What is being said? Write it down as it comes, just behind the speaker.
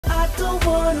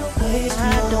waste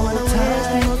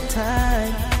no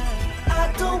time.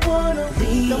 I don't wanna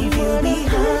leave you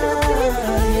behind.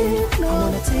 I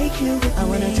wanna take you with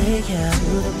me to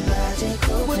the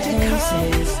magical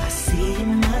places. I see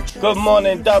in my dreams. Good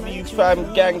morning, W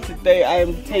fam gang. Today I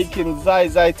am taking Zai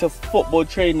Zai to football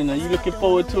training. Are you looking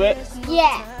forward to it?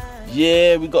 Yeah.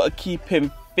 Yeah, we gotta keep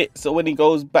him fit so when he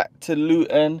goes back to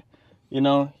Luton, you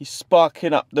know, he's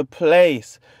sparking up the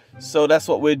place. So that's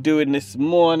what we're doing this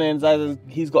morning.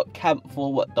 He's got camp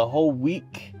for what, the whole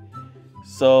week?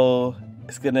 So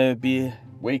it's gonna be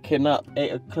waking up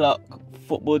 8 o'clock,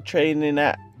 football training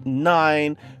at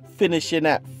 9, finishing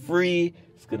at 3.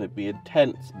 It's gonna be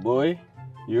intense, boy.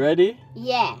 You ready?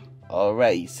 Yeah.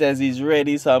 Alright, he says he's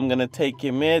ready, so I'm gonna take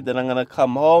him here, then I'm gonna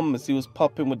come home and see what's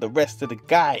popping with the rest of the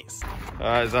guys.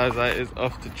 Alright, Zai Zai is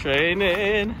off to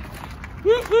training.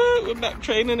 Woo woo, we're back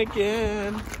training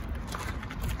again.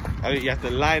 I think you have to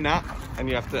line up and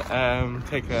you have to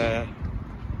take a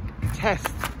test.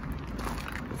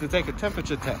 You have to take a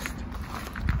temperature test.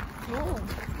 Oh.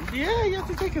 Yeah, you have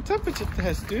to take a temperature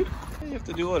test, dude. You have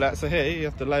to do all that. So here, you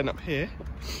have to line up here.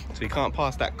 So you can't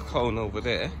pass that cone over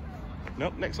there.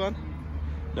 Nope, next one.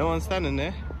 No one standing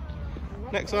there.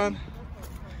 Next one.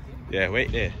 Yeah,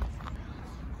 wait there.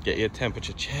 Get your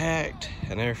temperature checked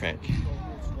and everything.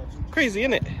 Crazy,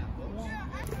 isn't it?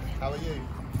 How are you?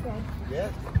 Good. Yeah?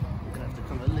 You're gonna have to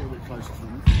come a little bit closer for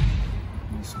me.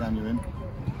 And scan you in.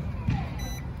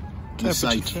 Be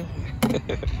safe.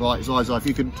 Right, Zai Zai, if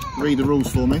you could read the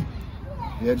rules for me.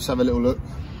 Yeah, just have a little look.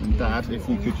 And Dad, if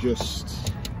you could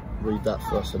just read that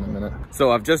for us in a minute.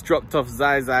 So I've just dropped off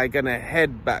Zai Zai, gonna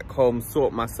head back home,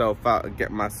 sort myself out and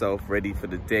get myself ready for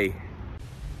the day.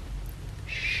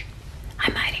 Shh,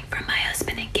 I'm hiding from my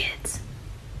husband and kids.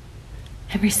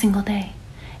 Every single day.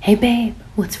 Hey babe,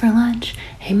 what's for lunch?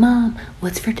 Hey mom,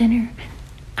 what's for dinner?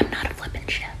 I'm not a flippin'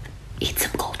 chef. Eat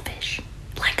some goldfish,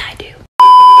 like I do.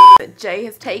 Jay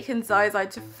has taken Zai Zai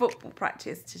to football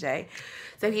practice today.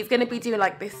 So he's going to be doing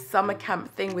like this summer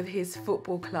camp thing with his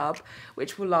football club,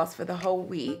 which will last for the whole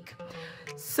week.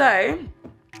 So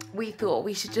we thought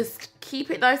we should just keep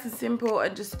it nice and simple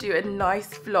and just do a nice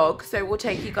vlog. So we'll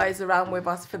take you guys around with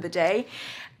us for the day.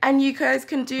 And you guys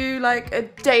can do like a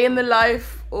day in the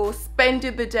life or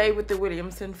spending the day with the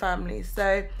Williamson family.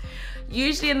 So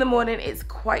usually in the morning it's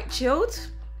quite chilled.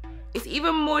 It's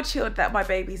even more chilled that my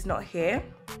baby's not here.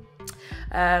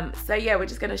 So yeah, we're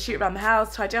just gonna shoot around the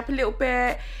house, tidy up a little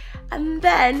bit, and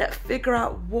then figure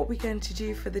out what we're going to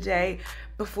do for the day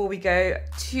before we go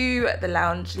to the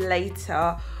lounge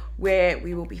later, where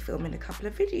we will be filming a couple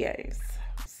of videos.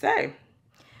 So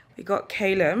we got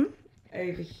Calum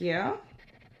over here.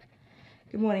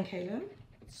 Good morning, Calum.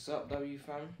 What's up, W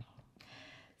fam?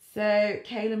 So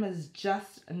Calum has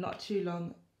just not too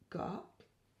long got up.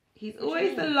 He's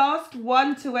always the last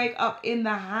one to wake up in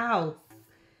the house.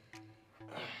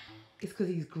 It's because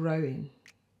he's growing.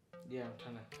 Yeah, I'm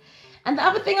trying to. And the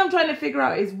other thing I'm trying to figure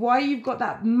out is why you've got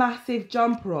that massive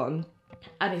jumper on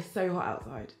and it's so hot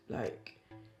outside. Like,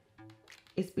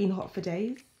 it's been hot for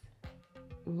days.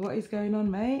 What is going on,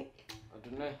 mate? I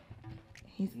don't know.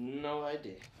 He's no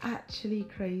idea. actually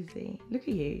crazy. Look at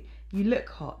you. You look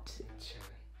hot.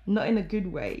 Not in a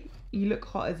good way. You look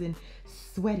hot as in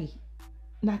sweaty.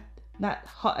 Not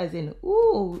hot as in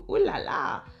ooh la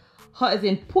la. Hot as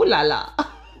in poo la la.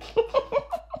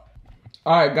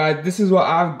 Alright guys, this is what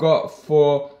I've got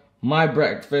for my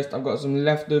breakfast. I've got some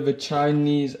leftover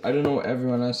Chinese. I don't know what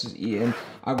everyone else is eating.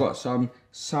 I got some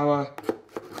sour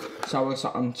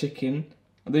something chicken.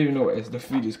 I don't even know what the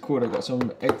food is called. I got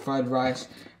some egg fried rice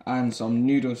and some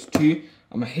noodles too.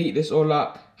 I'm gonna heat this all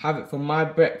up, have it for my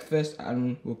breakfast,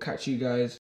 and we'll catch you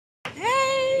guys.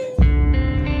 Hey!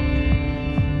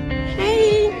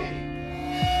 Hey!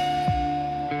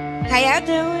 How y'all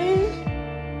doing?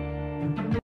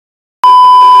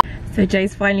 So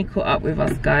Jay's finally caught up with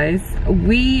us, guys.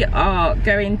 We are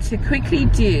going to quickly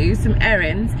do some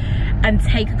errands and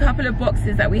take a couple of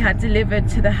boxes that we had delivered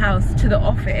to the house, to the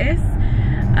office.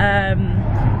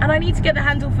 And I need to get the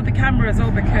handle for the camera as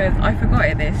well because I forgot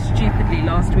it there stupidly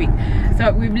last week.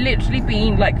 So we've literally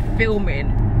been like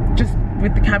filming just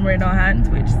with the camera in our hands,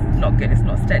 which is not good, it's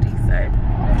not steady. So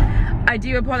I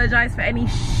do apologize for any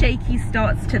shaky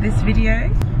starts to this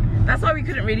video. That's why we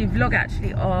couldn't really vlog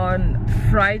actually on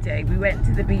Friday. We went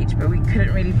to the beach, but we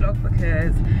couldn't really vlog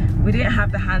because we didn't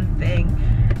have the hand thing.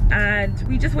 And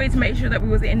we just wanted to make sure that we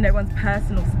wasn't in no one's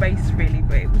personal space really,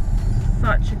 but it was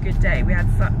such a good day. We had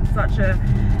such a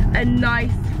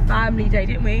nice family day,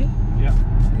 didn't we? Yeah.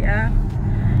 Yeah.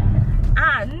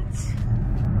 And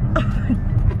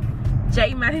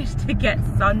Jay managed to get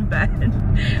sunburned,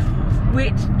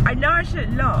 which I know I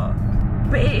shouldn't laugh,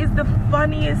 But it is the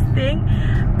funniest thing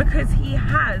because he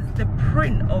has the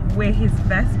print of where his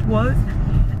vest was,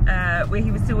 where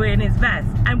he was still wearing his vest.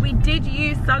 And we did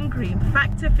use sun cream,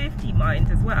 factor 50 mind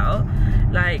as well.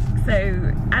 Like, so,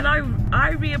 and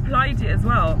I reapplied it as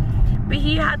well. But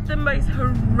he had the most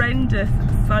horrendous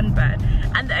sunburn.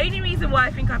 And the only reason why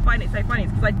I think I find it so funny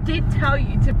is because I did tell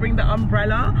you to bring the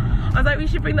umbrella. I was like, we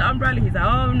should bring the umbrella. He's like,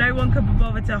 oh, no one could be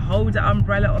bothered to hold the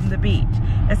umbrella on the beach.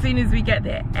 As soon as we get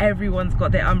there, everyone's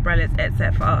got their umbrellas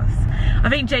except for us. I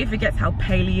think Jay forgets how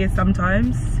pale he is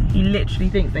sometimes. He literally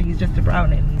thinks that he's just a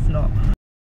brownie. He's not.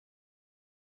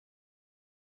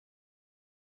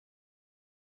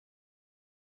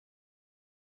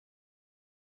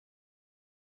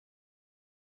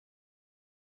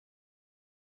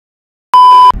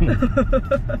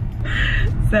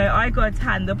 So I got a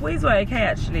tan. The boys were okay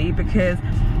actually, because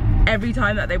every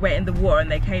time that they went in the water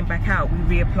and they came back out, we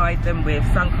reapplied them with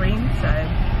sun cream, so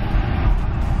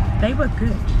they were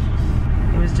good.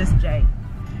 It was just Jay.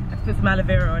 I put some aloe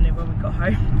vera on it when we got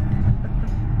home.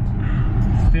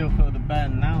 Still feel the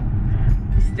burn now.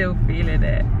 Still feeling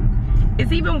it.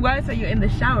 It's even worse when you're in the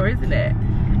shower, isn't it?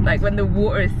 Like when the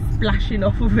water is splashing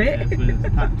off of it. Yes, when it's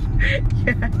touched.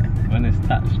 Yeah. When it's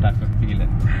touched, I can feel it.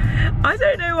 I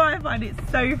don't know why I find it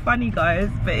so funny,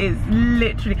 guys, but it's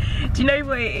literally, do you know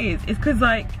what it is? It's because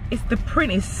like, the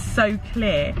print is so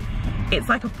clear. It's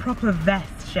like a proper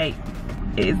vest shape.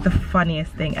 It is the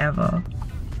funniest thing ever.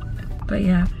 But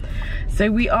yeah,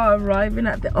 so we are arriving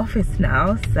at the office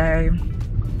now. So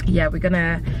yeah, we're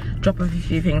gonna drop off a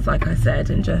few things like I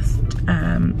said and just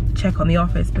check on the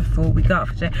office before we go out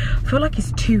for today. I feel like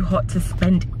it's too hot to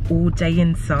spend all day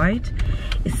inside.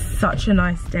 It's such a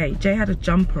nice day. Jay had a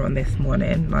jumper on this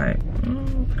morning, like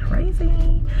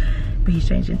crazy, but he's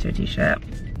changed into a t-shirt.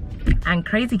 And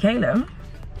crazy Caleb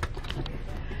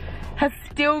has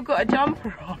still got a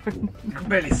jumper on. I can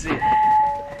barely see it.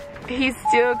 He's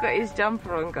still got his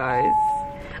jumper on, guys.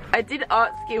 I did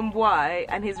ask him why,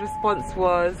 and his response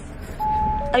was,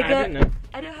 I don't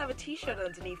have a t-shirt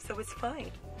underneath, so it's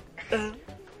fine.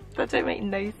 That don't make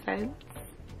no sense.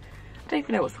 I don't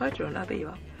even know what side you're on. Oh, there you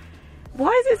are.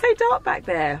 Why is it so dark back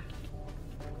there?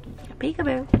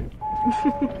 Peekaboo.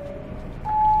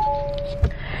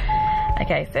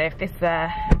 Okay, so if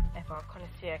our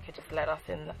connoisseur could just let us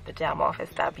in the damn office,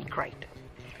 that'd be great.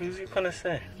 Who's your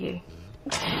connoisseur? You.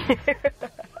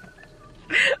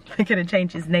 We're gonna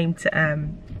change his name to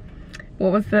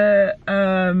what was the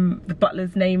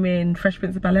butler's name in Fresh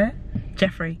Prince of Bel-Air?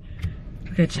 Jeffrey.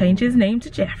 We're gonna change his name to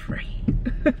Jeffrey.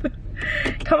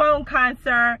 Come on, kind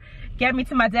sir, get me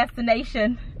to my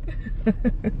destination.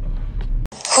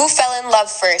 Who fell in love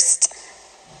first?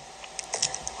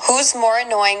 Who's more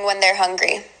annoying when they're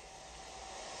hungry?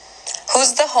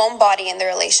 Who's the homebody in the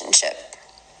relationship?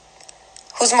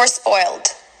 Who's more spoiled?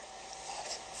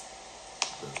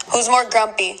 Who's more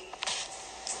grumpy?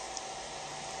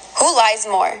 Who lies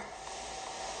more?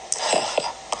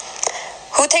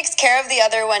 Who takes care of the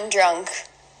other when drunk?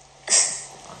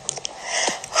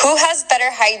 Who has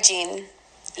better hygiene?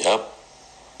 Yep.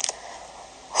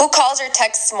 Who calls or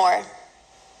texts more?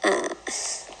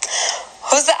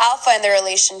 Who's the alpha in the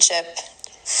relationship?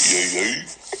 Yeah.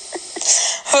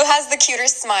 Who has the cuter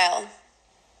smile?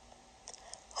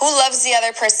 Who loves the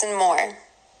other person more?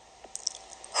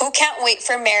 Who can't wait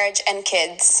for marriage and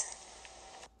kids?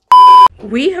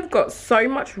 We have got so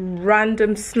much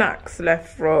random snacks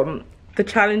left from the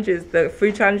challenges, the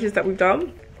food challenges that we've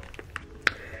done.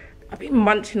 I've been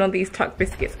munching on these Tuck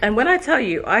biscuits, and when I tell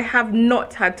you, I have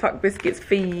not had Tuck biscuits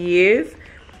for years,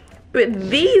 but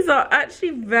these are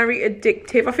actually very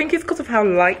addictive. I think it's because of how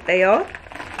light they are.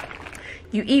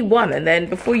 You eat one and then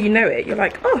before you know it, you're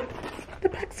like, oh, the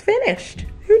pack's finished.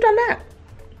 Who done that?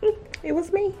 It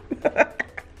was me.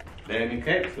 There any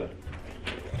cakes left?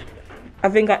 I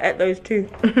think I ate those too.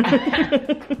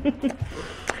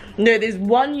 No, there's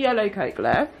one yellow cake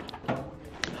left.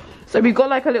 So we've got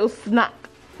like a little snack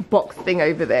box thing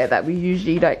over there that we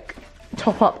usually like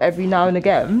top up every now and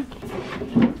again.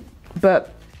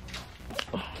 But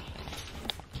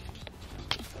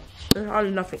there's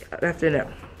hardly nothing left in it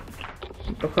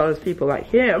because people like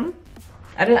him.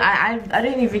 I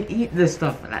don't even eat the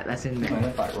stuff like that's in there.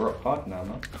 It's like rock hard now,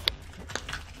 man.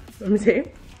 Let me see.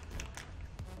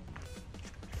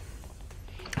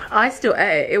 I still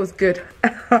ate it. It was good.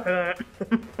 But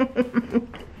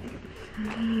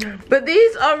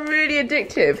these are really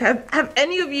addictive. Have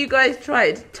any of you guys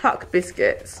tried Tuck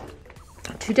biscuits?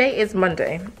 Today is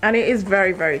Monday and it is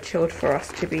very, very chilled for us,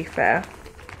 to be fair.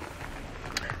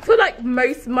 I feel like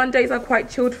most Mondays are quite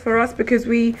chilled for us because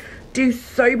we do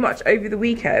so much over the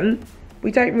weekend.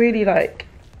 We don't really like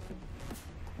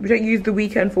We don't use the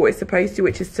weekend for what it's supposed to,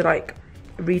 which is to like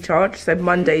recharge. So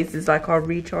Mondays is like our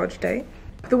recharge day.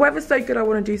 The weather's so good, I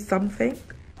want to do something.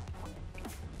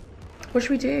 What should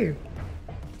we do?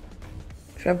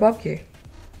 Should I have barbecue?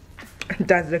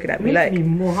 Dad's looking at me like,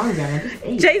 more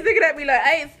hungry. Jay's looking at me like,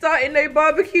 I ain't starting no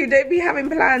barbecue. Don't be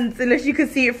having plans unless you can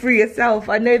see it through yourself.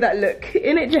 I know that look,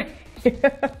 innit, Jay?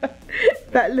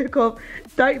 That look of,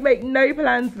 don't make no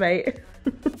plans, mate.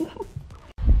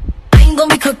 I ain't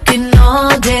gonna be cooking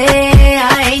all day.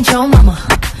 I ain't your mama.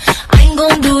 I ain't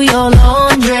gonna do your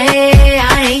laundry.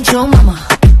 I ain't your mama.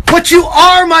 But you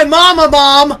are my mama,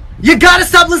 Mom! You gotta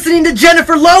stop listening to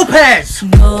Jennifer Lopez!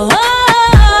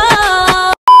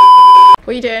 What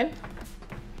are you doing?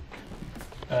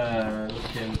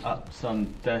 Looking up some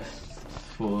desks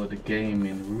for the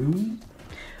gaming room.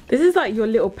 This is like your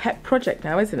little pet project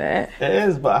now, isn't it? It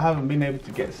is, but I haven't been able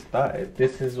to get started.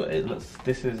 This is what it looks.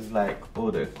 This is like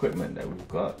all the equipment that we've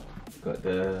got. We've got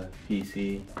the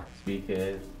PC,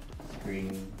 speakers,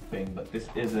 screen thing, but this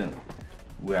isn't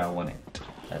where I want it.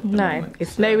 At the moment.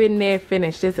 It's nowhere near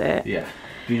finished, is it? Yeah,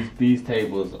 these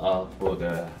tables are for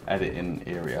the editing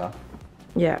area.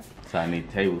 Yeah. So I need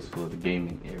tables for the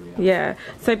gaming area. Yeah.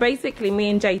 So basically, me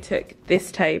and Jay took this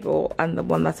table and the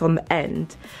one that's on the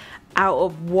end out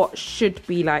of what should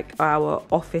be like our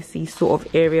officey sort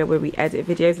of area where we edit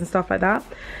videos and stuff like that,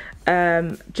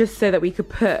 just so that we could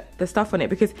put the stuff on it,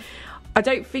 because I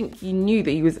don't think you knew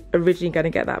that you was originally going to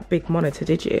get that big monitor,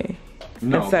 did you?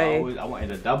 No, so, but I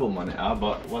wanted a double monitor,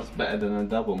 but what's better than a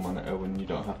double monitor when you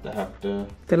don't have to have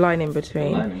the line in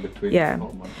between. The line in between. Yeah.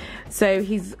 So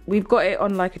we've got it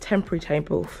on like a temporary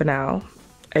table for now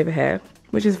over here,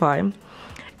 which is fine.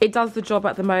 It does the job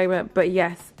at the moment, but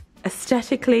yes,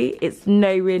 aesthetically it's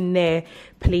nowhere near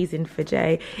pleasing for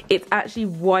Jay. It's actually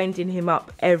winding him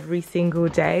up every single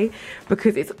day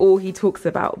because it's all he talks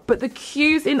about. But the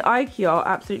queues in IKEA are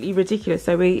absolutely ridiculous,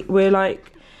 so we're like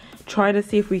trying to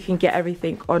see if we can get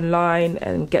everything online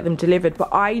and get them delivered. But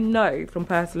I know from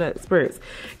personal experience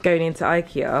going into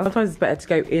IKEA, sometimes it's better to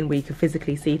go in where you can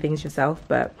physically see things yourself.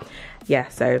 But yeah,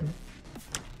 so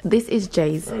this is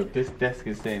Jay's this desk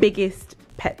is saying biggest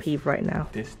pet peeve right now.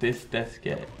 This desk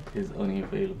is only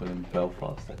available in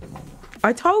Belfast at the moment.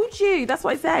 I told you, that's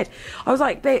what I said. I was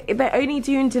like, they're only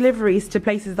doing deliveries to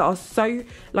places that are so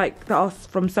like that are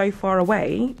from so far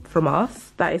away from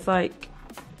us that it's like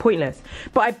pointless.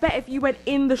 But I bet if you went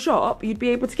in the shop you'd be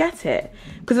able to get it,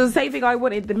 because it was the same thing. I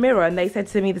wanted the mirror and they said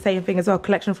to me the same thing as well,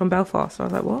 collection from Belfast. So I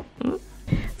was like, what?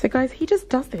 So guys, he just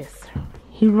does this.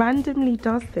 He randomly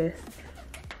does this.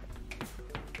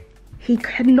 He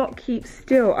cannot keep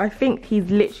still. I think he's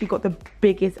literally got the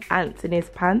biggest ants in his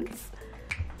pants.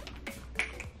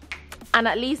 And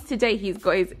at least today he's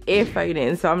got his earphone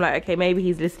in, so I'm like, okay, maybe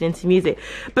he's listening to music.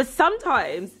 But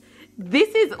sometimes this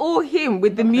is all him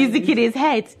with the music in his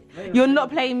head. You're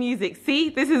not playing music. See,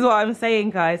 this is what I'm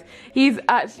saying, guys. He's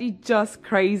actually just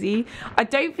crazy. I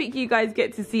don't think you guys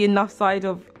get to see enough side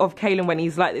of Kaylin when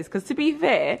he's like this, because to be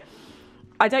fair,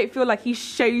 I don't feel like he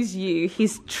shows you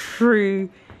his true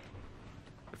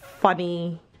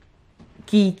funny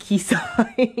geeky side.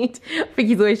 I think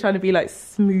he's always trying to be like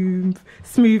smooth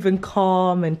and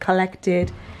calm and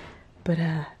collected, but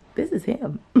this is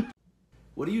him.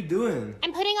 What are you doing?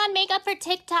 I'm putting on makeup for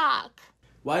TikTok.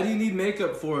 Why do you need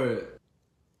makeup for it?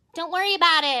 Don't worry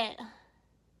about it.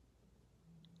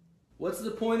 What's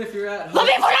the point if you're at home? Let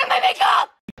me put on my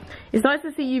makeup! It's nice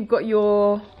to see you've got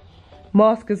your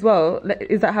mask as well.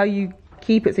 Is that how you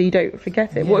keep it so you don't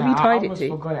forget it? Yeah, what have you tied it to? I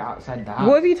forgot it outside the house.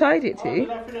 What have you tied it to? Why did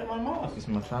I forget my mask? It's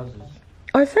my trousers.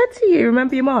 I said to you,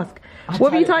 remember your mask.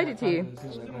 What have you tied it to?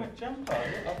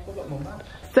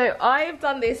 So I've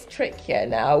done this trick here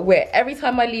now where every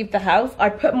time I leave the house, I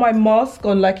put my mask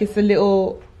on like it's a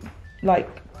little like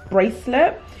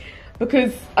bracelet,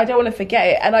 because I don't want to forget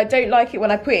it, and I don't like it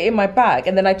when I put it in my bag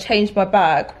and then I change my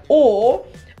bag, or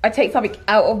I take something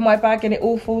out of my bag and it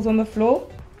all falls on the floor.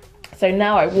 So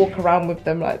now I walk around with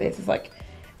them like this. It's like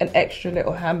an extra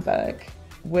little handbag,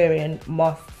 wearing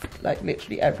masks like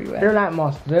literally everywhere. They're like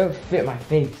masks, they don't fit my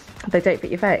face. They don't fit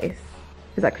your face?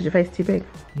 Is that because your face is too big?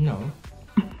 No.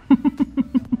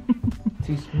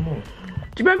 Too small.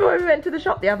 Do you remember when we went to the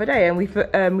shop the other day and we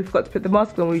forgot to put the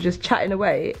mask on? We were just chatting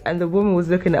away and the woman was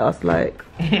looking at us like,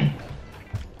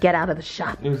 get out of the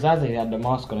shop. It was Zaza who had the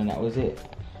mask on and that was it.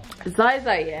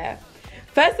 Zaza, yeah.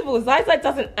 First of all, Zaza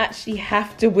doesn't actually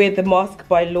have to wear the mask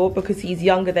by law because he's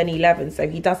younger than 11. So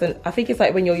he doesn't, I think it's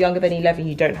like when you're younger than 11,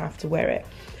 you don't have to wear it.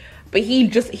 But he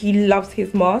loves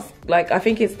his mask. Like, I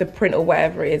think it's the print or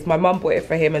whatever it is. My mum bought it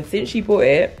for him, and since she bought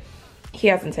it, he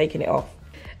hasn't taken it off.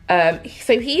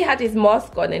 So he had his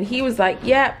mask on and he was like,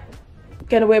 yeah,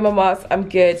 gonna wear my mask, I'm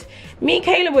good. Me and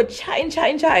Kayla were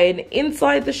chatting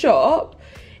inside the shop,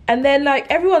 and then like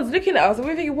everyone's looking at us and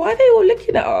we're thinking, why are they all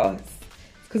looking at us? It's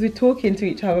because we're talking to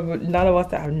each other, but none of us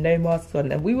that have no masks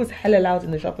on, and we was hella loud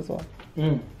in the shop as well.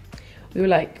 We were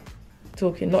like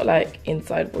talking, not like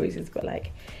inside voices, but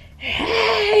like,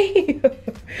 hey,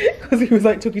 because we was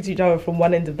like talking to each other from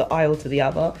one end of the aisle to the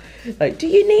other, like, do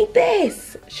you need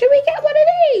this? Should we get one of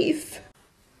these?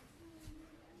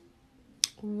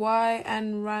 Why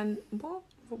and run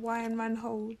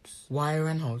holds? Why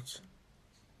run holds?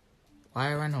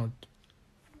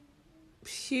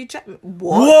 Hugh Jackman.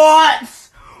 What?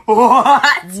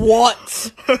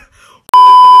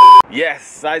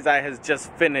 Yes, Zai has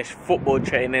just finished football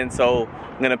training, so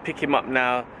I'm gonna pick him up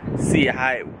now, see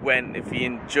how it went, if he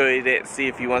enjoyed it, see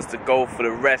if he wants to go for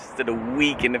the rest of the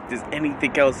week, and if there's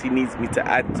anything else he needs me to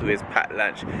add to his packed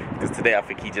lunch. Because today I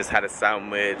think he just had a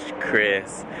sandwich,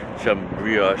 crisp, some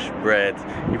brioche bread.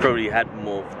 He probably had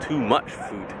too much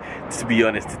food, to be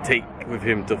honest, to take with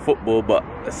him to football. But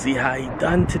let's see how he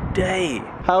done today.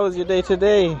 How was your day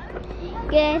today?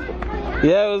 Good.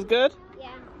 Yeah, it was good?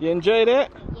 Yeah. You enjoyed it?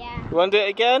 Yeah. You want to do it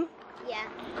again? Yeah.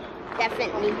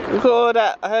 Definitely. Look at all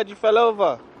that. I heard you fell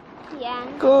over. Yeah.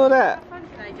 Look at all that.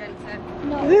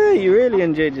 No. Yeah, you really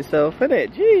enjoyed yourself,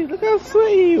 innit? Jeez, look how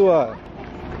sweaty you are.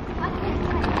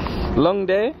 Long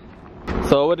day?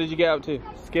 So what did you get up to?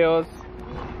 Skills?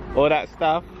 All that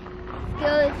stuff?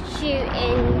 Skills,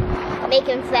 shooting,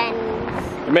 making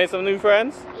friends. You made some new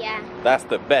friends? Yeah. That's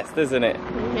the best, isn't it?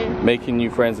 Making new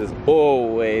friends is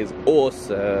always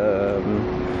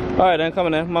awesome. Alright then, come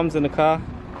on then. Mum's in the car.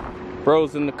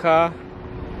 Bro's in the car.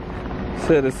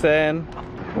 See the saying.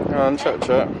 Come on,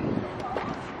 chat.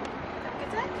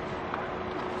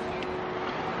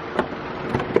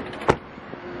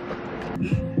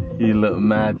 You look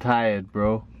mad tired,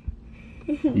 bro.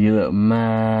 You look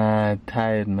mad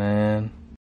tired, man.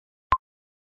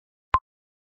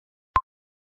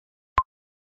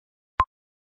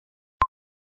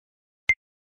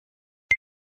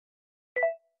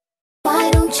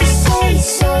 Why don't you say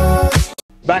so?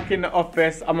 Back in the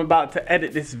office, I'm about to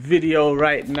edit this video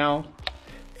right now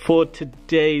for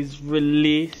today's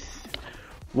release.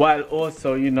 While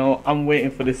also, you know, I'm waiting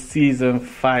for the season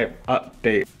 5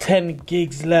 update. 10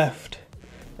 gigs left,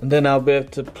 and then I'll be able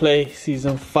to play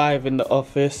season 5 in the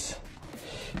office.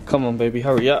 Come on, baby,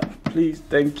 hurry up, please,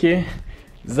 thank you.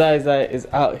 Zai is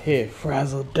out here,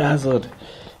 frazzled dazzled.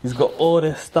 He's got all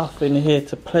this stuff in here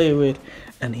to play with,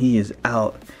 and he is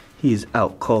out. He is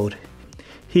out cold.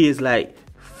 He is like,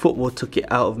 football took it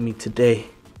out of me today.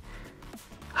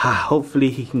 Hopefully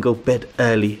he can go bed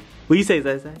early. What do you say,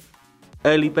 Zai?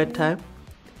 Early bedtime?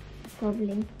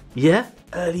 Probably. Yeah?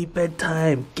 Early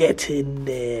bedtime. Get in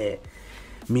there.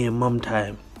 Me and mum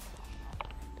time.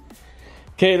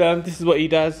 Okay then, this is what he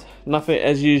does. Nothing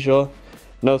as usual.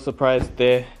 No surprise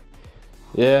there.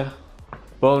 Yeah.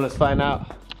 Boom, let's find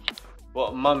out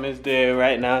what mum is doing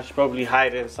right now. She's probably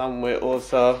hiding somewhere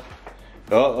also.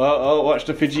 Oh, watch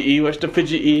the fidgety, watch the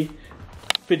fidgety.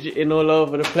 Fidgeting all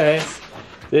over the place.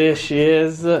 There she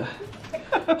is.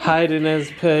 Hiding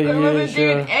as per usual. I wasn't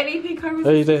doing anything I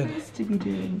was supposed to be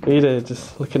doing. What are you doing?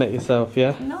 Just looking at yourself,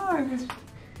 yeah? No, I was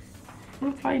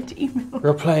replying to emails.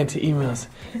 Replying to emails.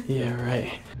 Yeah,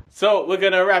 right. So we're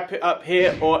gonna wrap it up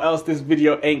here, or else this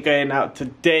video ain't going out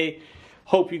today.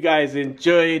 Hope you guys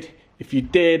enjoyed. If you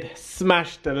did,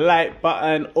 smash the like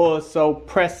button. Also,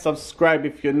 press subscribe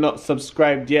if you're not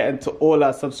subscribed yet. And to all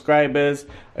our subscribers,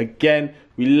 again,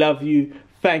 we love you.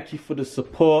 Thank you for the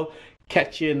support.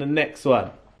 Catch you in the next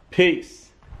one. Peace.